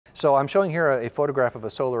So I'm showing here a photograph of a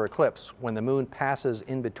solar eclipse when the moon passes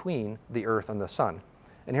in between the Earth and the sun.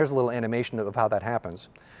 And here's a little animation of how that happens.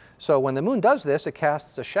 So when the moon does this, it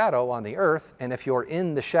casts a shadow on the Earth, and if you're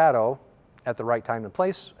in the shadow at the right time and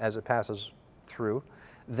place as it passes through,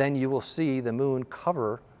 then you will see the moon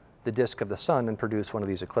cover the disk of the sun and produce one of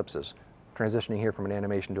these eclipses. Transitioning here from an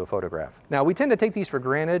animation to a photograph. Now, we tend to take these for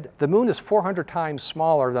granted. The moon is 400 times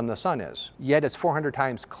smaller than the sun is, yet it's 400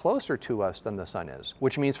 times closer to us than the sun is,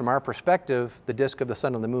 which means from our perspective, the disk of the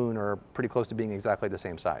sun and the moon are pretty close to being exactly the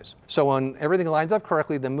same size. So when everything lines up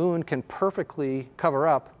correctly, the moon can perfectly cover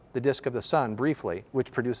up the disk of the sun briefly,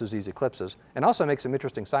 which produces these eclipses, and also makes some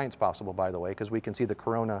interesting science possible, by the way, because we can see the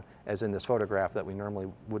corona as in this photograph that we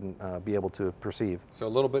normally wouldn't be able to perceive. So a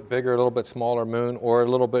little bit bigger, a little bit smaller moon, or a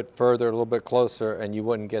little bit further, a little bit closer, and you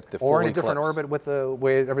wouldn't get the full eclipse. Or in a different orbit with the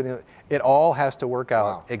way everything, it all has to work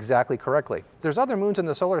out exactly correctly. There's other moons in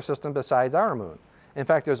the solar system besides our moon. In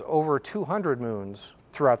fact, there's over 200 moons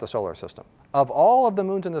throughout the solar system. Of all of the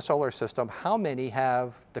moons in the solar system, how many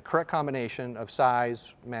have the correct combination of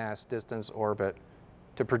size, mass, distance, orbit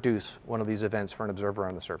to produce one of these events for an observer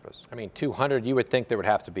on the surface? I mean, 200, you would think there would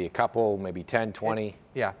have to be a couple, maybe 10, 20.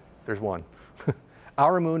 Yeah, there's one.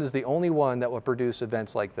 Our moon is the only one that will produce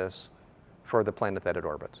events like this for the planet that it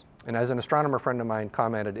orbits. And as an astronomer friend of mine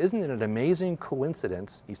commented, isn't it an amazing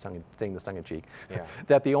coincidence, he's saying this tongue-in-cheek,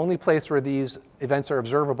 that the only place where these events are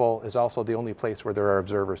observable is also the only place where there are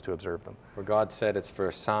observers to observe them. Where God said it's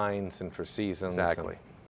for signs and for seasons. Exactly.